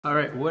All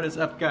right, what is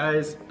up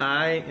guys?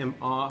 I am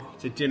off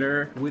to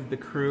dinner with the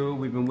crew.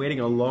 We've been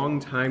waiting a long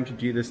time to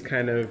do this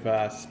kind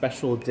of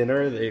special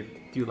dinner. They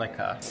do like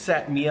a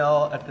set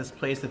meal at this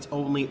place that's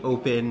only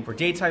open for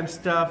daytime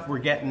stuff. We're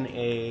getting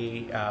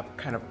a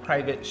kind of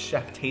private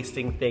chef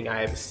tasting thing.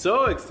 I am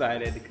so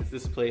excited because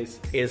this place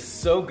is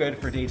so good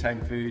for daytime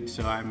food,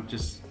 so I'm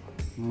just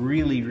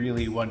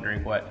really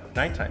wondering what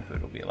nighttime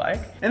food will be like.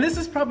 And this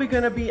is probably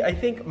gonna be, I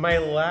think, my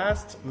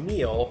last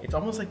meal. It's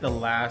almost like the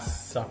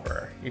last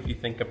supper, if you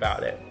think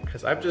about it,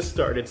 because I've just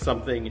started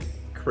something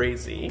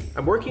crazy.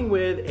 I'm working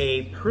with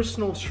a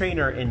personal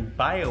trainer and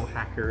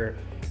biohacker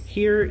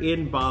here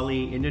in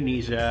Bali,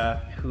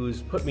 Indonesia,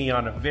 who's put me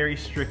on a very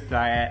strict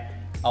diet.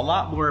 A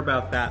lot more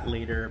about that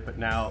later, but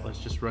now let's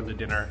just run to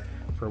dinner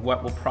for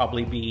what will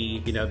probably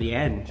be, you know, the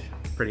end,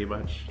 pretty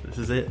much. This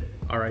is it,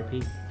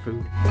 RIP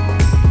food.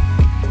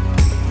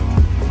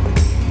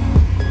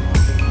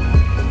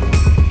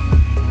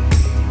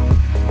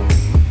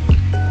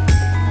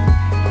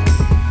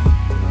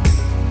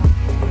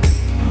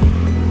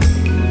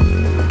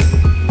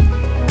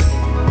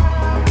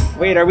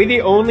 Wait, are we the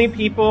only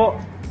people?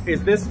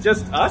 Is this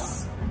just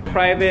us?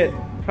 Private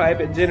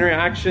dinner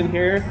action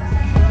here.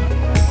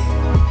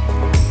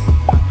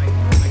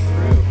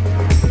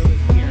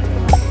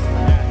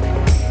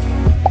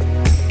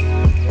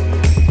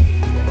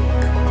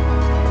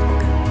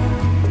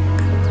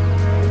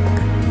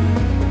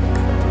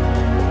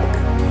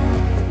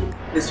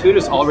 This food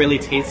is all really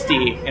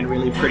tasty and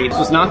really pretty. This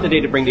was not the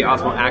day to bring the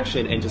Osmo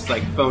Action and just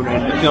like phone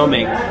in the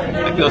filming.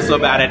 I feel so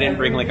bad I didn't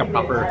bring like a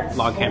proper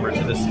vlog camera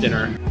to this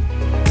dinner.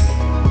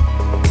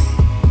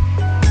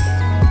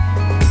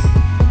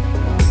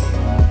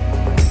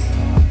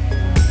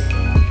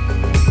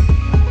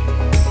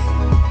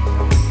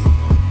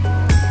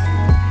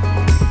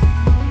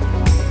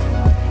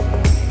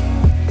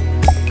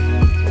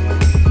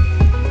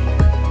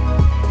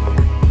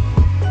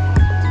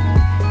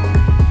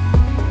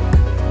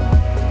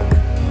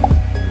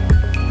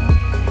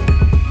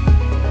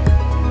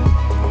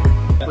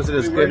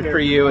 As good for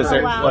you as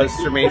it was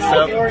for me.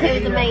 So it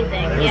was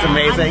amazing. It was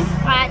amazing.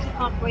 I actually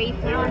can't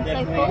breathe now. I'm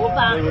so full,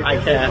 but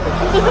I can't.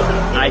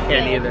 I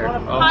can't either.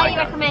 Oh highly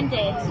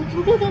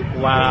recommended.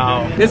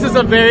 Wow. This is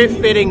a very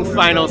fitting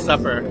final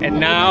supper, and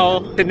now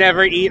to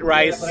never eat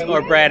rice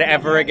or bread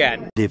ever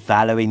again. The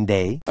following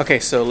day. Okay,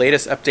 so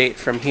latest update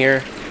from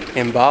here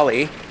in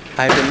Bali.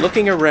 I've been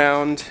looking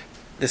around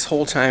this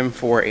whole time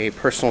for a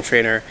personal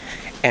trainer,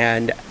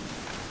 and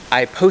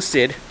I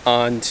posted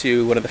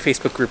onto one of the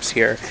Facebook groups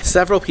here.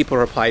 Several people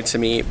replied to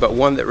me, but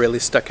one that really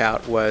stuck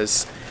out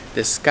was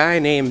this guy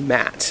named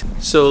Matt.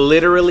 So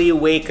literally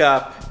wake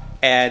up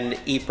and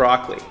eat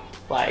broccoli.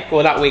 Like,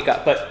 well, not wake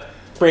up, but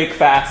break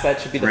fast. That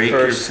should be the first.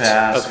 Break your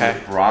fast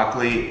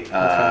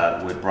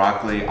with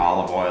broccoli,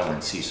 olive oil,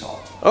 and sea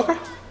salt. Okay,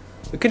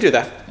 we can do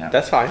that. Yeah.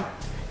 That's fine.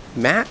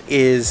 Matt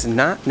is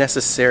not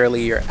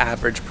necessarily your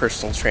average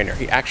personal trainer.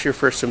 He actually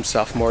refers to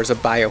himself more as a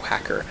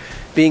biohacker.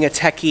 Being a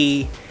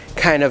techie,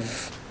 kind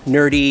of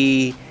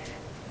nerdy,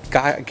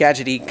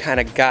 gadgety kind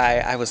of guy,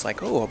 I was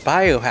like, oh, a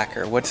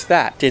biohacker, what's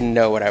that? Didn't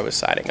know what I was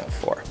signing up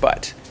for,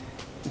 but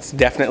it's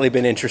definitely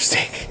been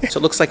interesting. So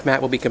it looks like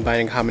Matt will be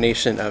combining a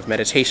combination of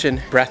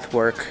meditation, breath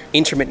work,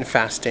 intermittent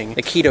fasting,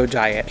 the keto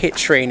diet, HIIT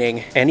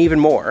training, and even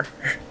more,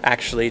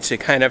 actually, to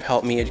kind of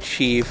help me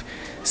achieve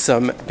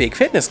some big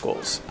fitness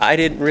goals. I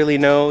didn't really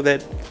know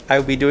that I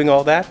would be doing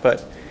all that,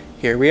 but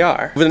here we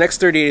are. Over the next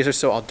 30 days or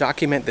so, I'll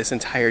document this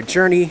entire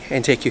journey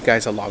and take you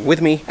guys along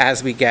with me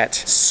as we get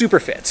super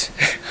fit,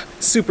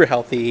 super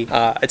healthy,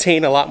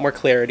 attain a lot more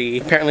clarity.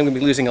 Apparently, we'll be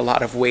losing a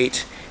lot of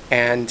weight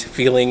and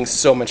feeling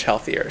so much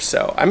healthier.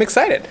 So I'm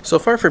excited. So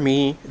far for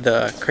me,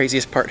 the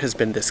craziest part has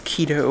been this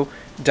keto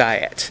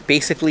diet.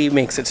 Basically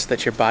makes it so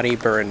that your body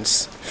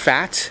burns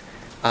fat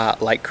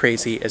like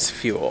crazy as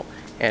fuel.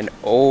 And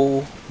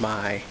oh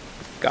my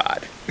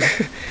God.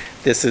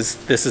 This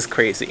is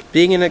crazy.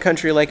 Being in a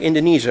country like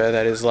Indonesia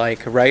that is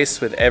like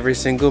rice with every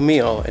single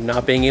meal and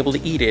not being able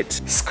to eat it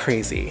is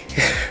crazy.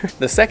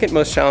 The second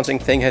most challenging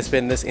thing has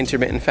been this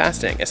intermittent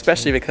fasting,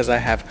 especially because I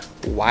have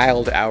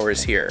wild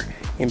hours here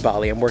in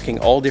Bali. I'm working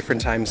all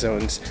different time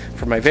zones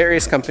for my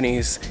various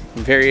companies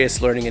and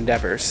various learning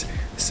endeavors.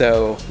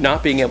 So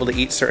not being able to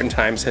eat certain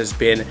times has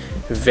been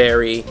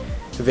very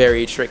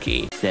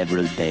tricky.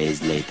 Several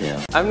days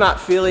later. I'm not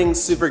feeling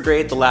super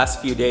great the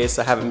last few days,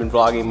 so I haven't been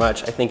vlogging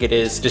much. I think it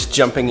is just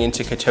jumping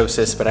into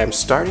ketosis, but I'm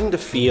starting to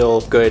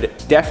feel good.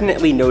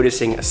 Definitely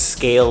noticing a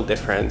scale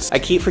difference. I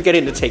keep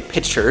forgetting to take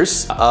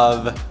pictures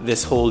of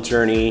this whole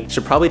journey.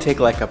 Should probably take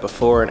like a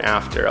before and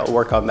after. I'll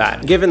work on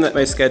that. Given that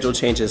my schedule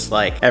changes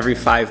like every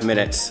 5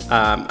 minutes,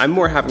 I'm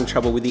more having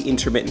trouble with the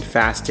intermittent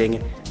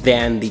fasting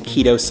than the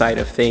keto side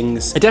of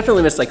things. I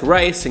definitely miss like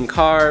rice and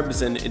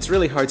carbs, and it's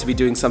really hard to be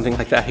doing something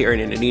like that here in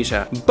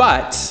Indonesia.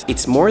 But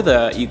it's more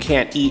the you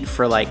can't eat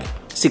for like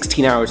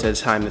 16 hours at a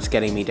time that's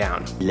getting me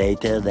down.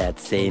 Later that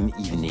same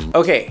evening.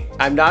 Okay,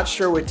 I'm not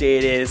sure what day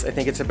it is. I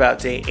think it's about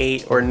day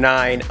 8 or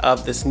 9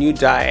 of this new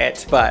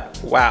diet, but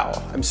wow,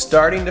 I'm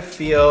starting to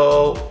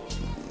feel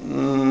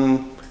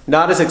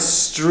not as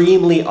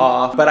extremely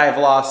off, but I've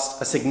lost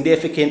a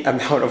significant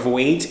amount of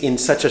weight in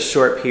such a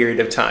short period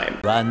of time.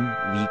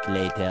 1 week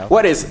later.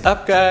 What is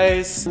up,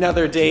 guys?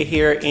 Another day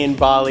here in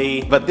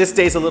Bali, but this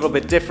day's a little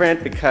bit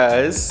different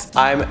because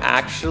I'm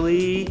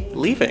actually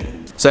leaving.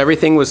 So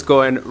everything was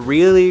going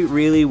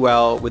really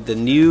well with the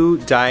new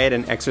diet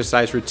and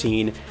exercise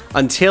routine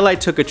until I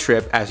took a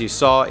trip, as you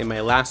saw in my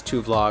last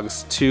 2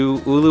 vlogs, to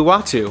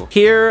Uluwatu.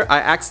 Here, I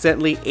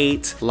accidentally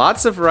ate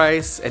lots of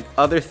rice and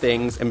other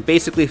things and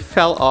basically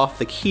fell off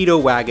the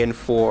keto wagon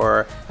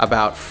for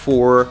about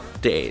 4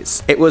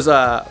 days. It was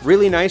a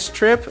really nice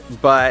trip,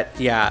 but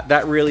yeah,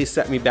 that really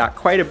set me back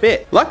quite a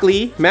bit.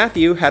 Luckily,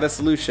 Matthew had a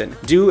solution.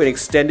 Do an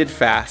extended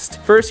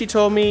fast. First, he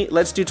told me,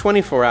 let's do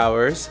 24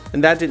 hours,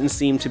 and that didn't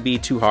seem to be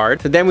too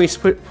hard. So then we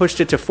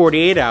pushed it to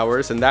 48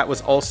 hours, and that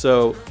was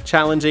also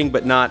challenging,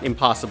 but not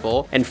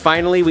impossible. And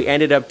finally, we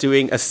ended up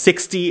doing a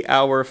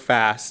 60-hour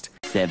fast.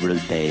 Several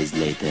days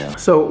later.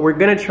 So we're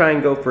gonna try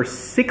and go for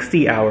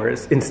 60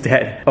 hours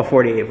instead of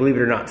 48, believe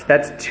it or not.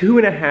 That's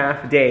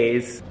 2.5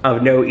 days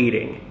of no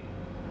eating.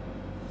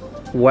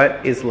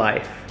 What is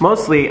life?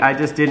 Mostly, I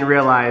just didn't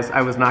realize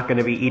I was not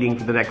gonna be eating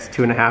for the next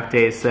 2.5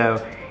 days,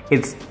 so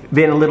it's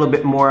been a little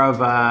bit more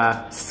of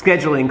a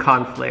scheduling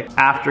conflict.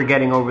 After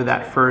getting over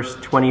that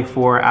first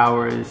 24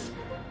 hours,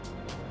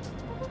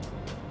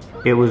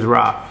 it was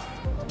rough.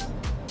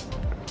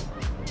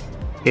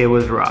 It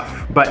was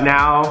rough. But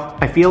now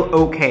I feel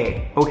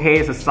okay. Okay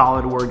is a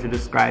solid word to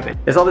describe it.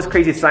 There's all this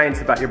crazy science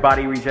about your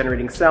body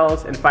regenerating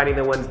cells and finding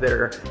the ones that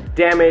are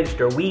damaged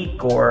or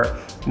weak or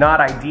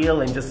not ideal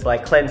and just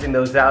like cleansing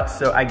those out.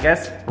 So I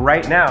guess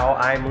right now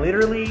I'm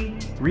literally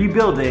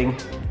rebuilding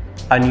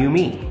a new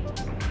me,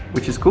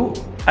 which is cool.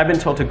 I've been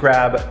told to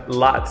grab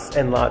lots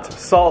and lots of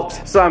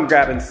salt, so I'm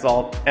grabbing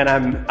salt, and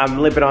I'm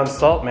living on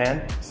salt,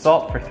 man.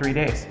 Salt for 3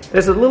 days.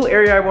 There's a little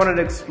area I wanted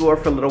to explore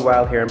for a little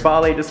while here in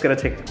Bali. Just gonna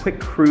take a quick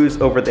cruise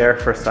over there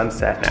for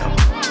sunset now.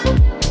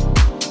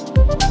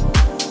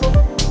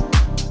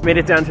 Made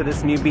it down to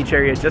this new beach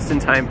area just in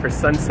time for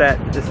sunset.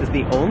 This is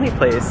the only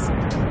place,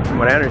 from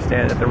what I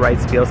understand, that the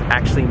rice fields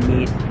actually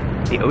meet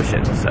the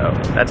ocean, so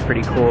that's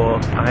pretty cool.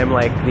 I'm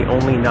like the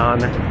only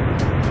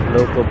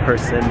non-local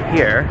person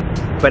here,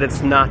 but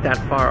it's not that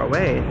far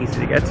away and easy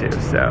to get to.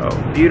 So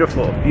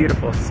beautiful,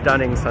 beautiful,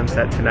 stunning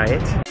sunset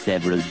tonight.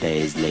 Several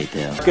days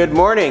later. Good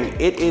morning.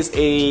 It is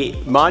a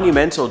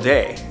monumental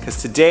day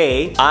because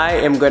today I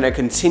am going to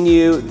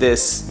continue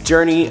this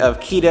journey of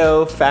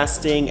keto,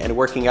 fasting, and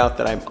working out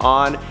that I'm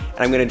on. And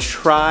I'm going to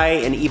try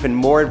an even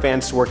more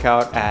advanced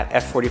workout at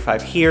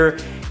F45 here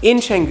in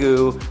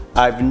Canggu.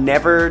 I've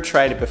never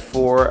tried it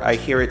before. I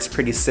hear it's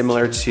pretty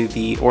similar to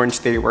the Orange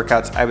Theory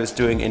workouts I was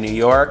doing in New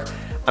York.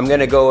 I'm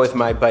gonna go with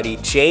my buddy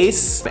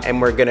Jace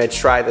and we're gonna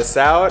try this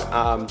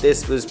out.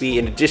 This was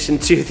in addition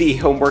to the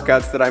home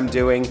workouts that I'm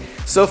doing.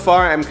 So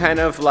far, I'm kind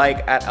of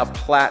like at a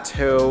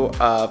plateau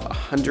of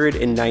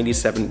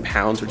 197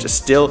 pounds, which is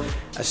still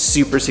a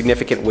super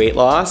significant weight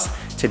loss.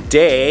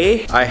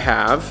 Today, I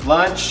have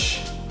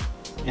lunch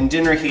and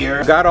dinner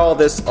here. Got all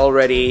this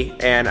already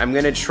and I'm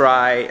gonna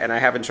try, and I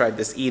haven't tried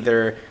this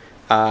either,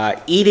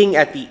 eating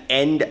at the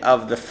end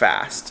of the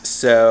fast.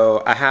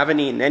 So I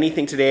haven't eaten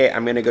anything today.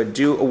 I'm gonna go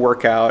do a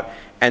workout,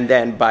 and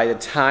then by the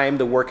time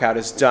the workout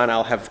is done,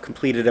 I'll have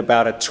completed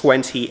about a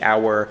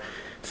 20-hour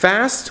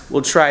fast.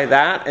 We'll try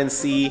that and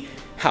see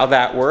how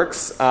that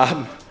works.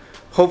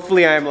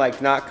 Hopefully I'm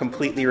like not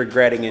completely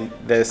regretting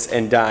this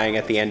and dying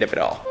at the end of it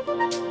all.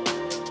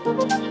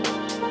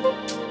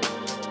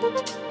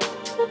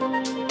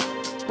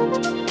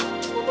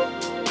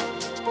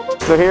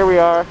 So here we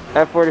are,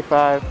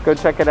 F45. Go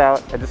check it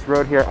out. I just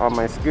rode here on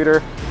my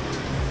scooter.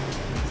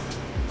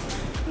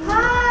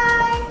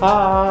 Hi!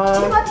 Hi!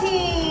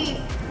 Timothy!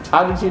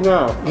 How did you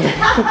know?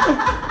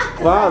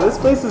 Wow, this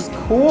place is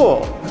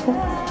cool.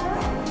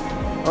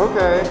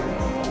 Okay.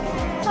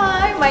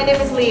 Hi, my name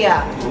is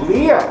Leah.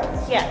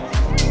 Leah! Yeah.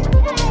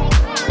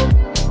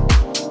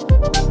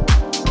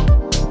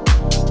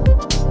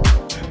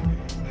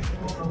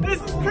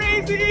 This is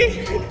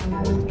crazy!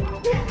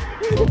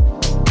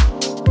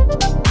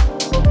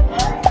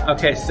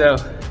 Okay, so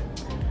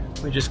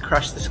we just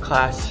crushed this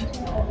class.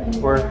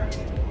 We're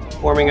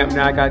warming up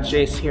now. I got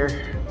Jace here,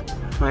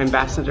 my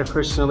ambassador,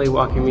 personally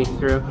walking me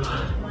through.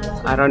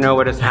 I don't know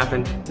what has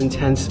happened. It's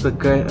intense but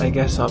good. I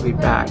guess I'll be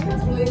back.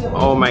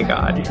 Oh my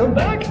God. You come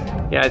back?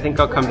 Yeah, I think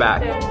I'll come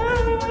back.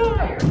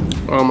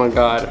 Oh my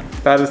God.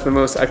 That is the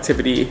most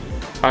activity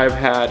I've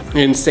had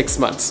in 6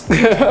 months.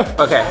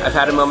 Okay, I've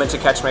had a moment to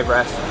catch my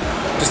breath.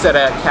 Just at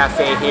a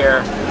cafe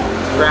here,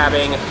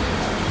 grabbing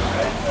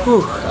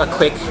a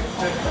quick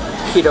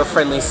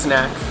keto-friendly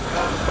snack,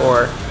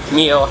 or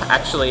meal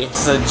actually.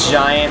 It's a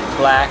giant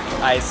black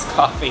iced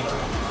coffee.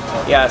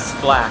 Yes,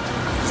 black.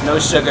 There's no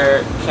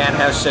sugar, can't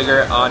have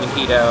sugar on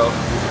keto.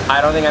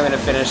 I don't think I'm gonna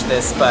finish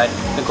this, but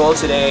the goal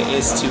today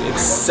is to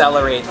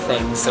accelerate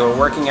things. So we're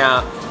working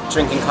out,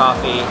 drinking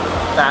coffee,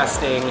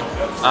 fasting,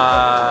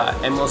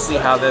 and we'll see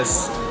how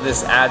this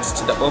adds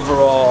to the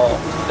overall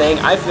thing.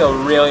 I feel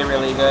really,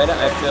 really good.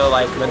 I feel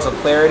like mental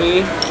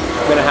clarity.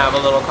 I'm gonna have a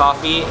little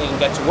coffee and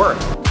get to work.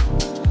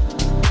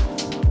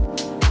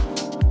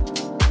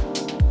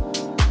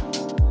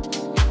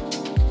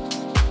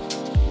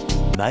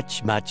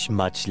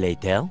 Much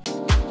later.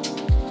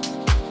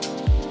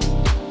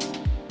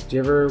 Do you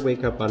ever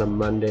wake up on a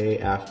Monday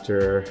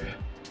after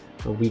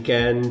a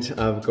weekend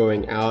of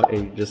going out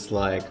and you're just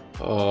like,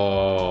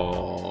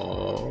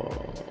 oh,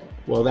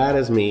 well, that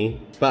is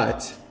me,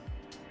 but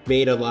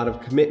made a lot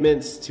of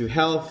commitments to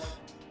health.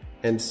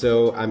 And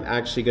so I'm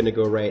actually gonna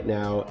go right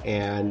now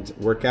and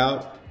work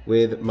out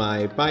with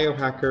my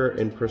biohacker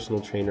and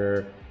personal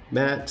trainer,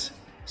 Matt.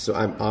 So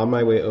I'm on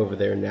my way over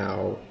there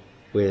now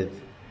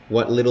with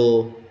what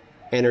little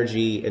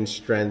energy and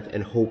strength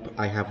and hope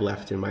I have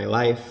left in my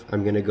life.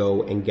 I'm gonna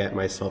go and get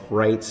myself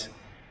right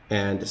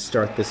and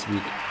start this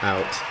week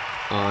out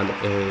on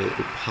a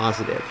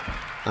positive.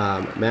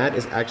 Matt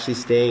is actually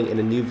staying in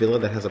a new villa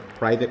that has a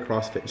private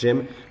CrossFit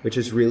gym, which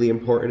is really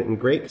important and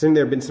great. Considering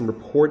there have been some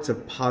reports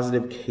of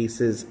positive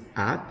cases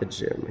at the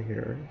gym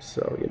here,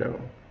 so you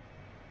know.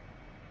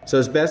 So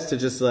it's best to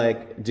just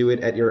like do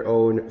it at your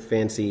own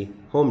fancy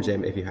home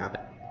gym if you have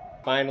it.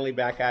 Finally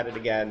back at it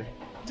again.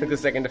 Took a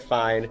second to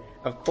find.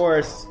 Of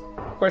course,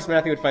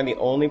 Matthew would find the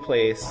only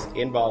place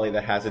in Bali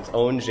that has its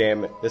own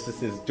gym. This is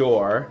his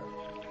door.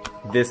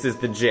 This is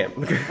the gym.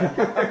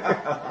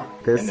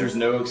 And there's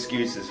no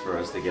excuses for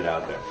us to get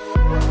out there.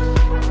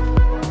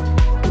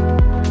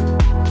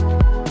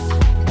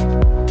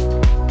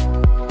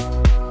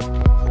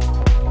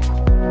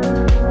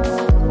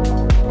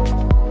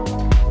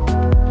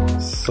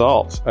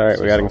 Salt. All right,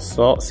 we're adding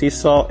salt, sea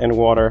salt, and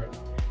water,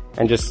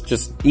 and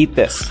just eat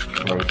this.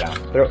 Throw it down.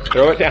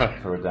 Throw it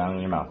down. Throw it down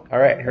in your mouth. All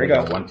right, here we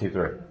go. 1, 2,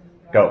 3.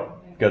 Go.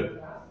 Good.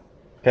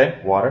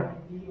 Okay, water.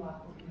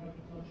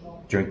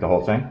 Drink the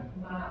whole thing.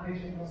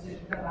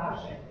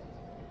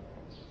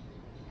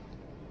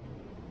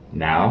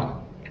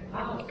 Now,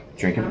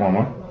 drink it one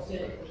more.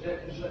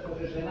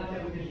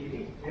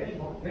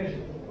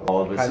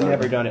 All of a I've sudden,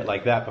 never done it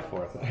like that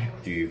before.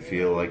 do you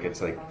feel like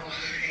it's like,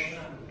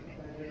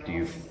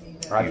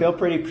 I feel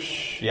pretty,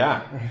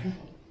 yeah.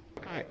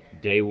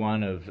 Day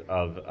one of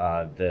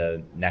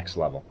the next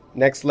level.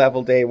 Next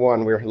level, day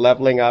one. We're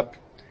leveling up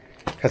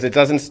because it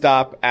doesn't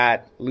stop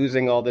at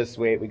losing all this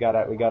weight. We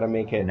gotta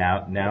make it.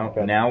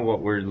 Now what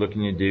we're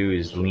looking to do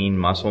is lean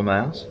muscle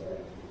mass,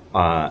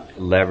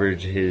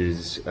 leverage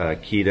his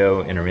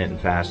keto intermittent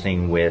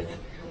fasting with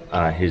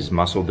his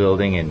muscle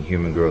building and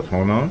human growth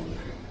hormone,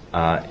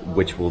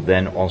 which will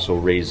then also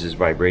raise his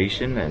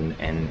vibration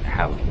and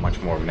have much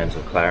more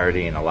mental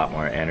clarity and a lot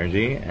more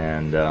energy,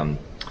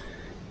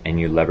 and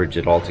you leverage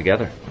it all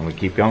together, and we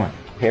keep going.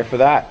 Here for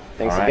that.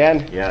 Thanks All right.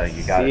 again. Yeah,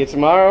 you got it. See you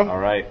tomorrow. All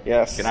right.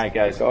 Yes. Good night,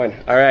 guys. Keep going.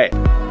 All right.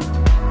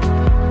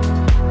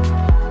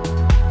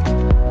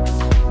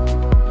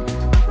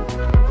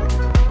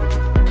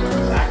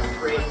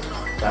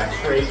 Back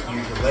straight.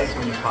 Use your legs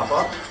when you pop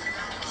up.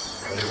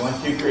 Ready?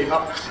 1, 2, 3,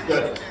 up.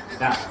 Good.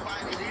 Now.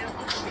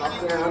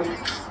 Up, down.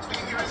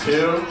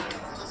 2.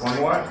 One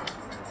more.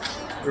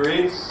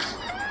 3.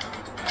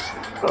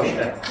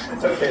 Okay.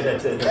 It's okay.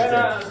 That's it.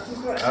 That's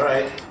it. All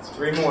right.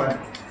 3 more.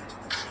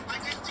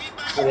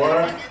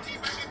 4.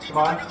 Come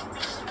on.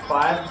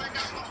 5.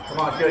 Come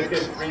on. Good.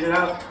 Good. Breathe it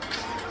out.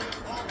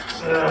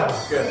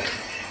 Good.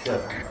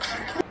 Good.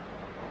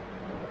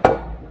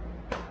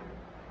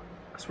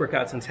 This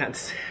workout's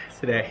intense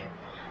today.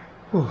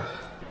 Whew.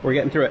 We're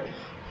getting through it.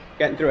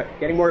 Getting through it.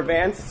 Getting more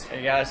advanced.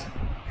 Hey guys,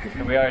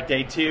 here we are at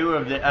day 2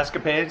 of the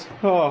escapades.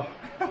 Oh.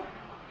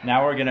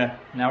 Now we're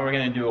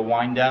gonna do a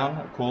wind down,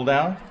 a cool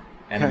down,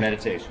 and a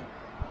meditation.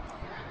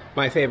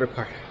 My favorite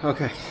part.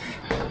 Okay.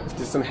 Let's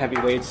do some heavy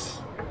weights.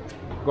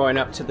 Going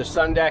up to the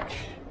sun deck.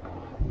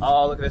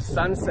 Oh, look at the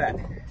sunset.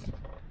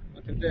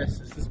 Look at this.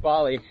 This is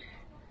Bali.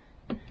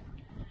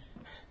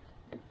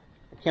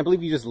 Can't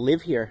believe you just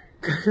live here.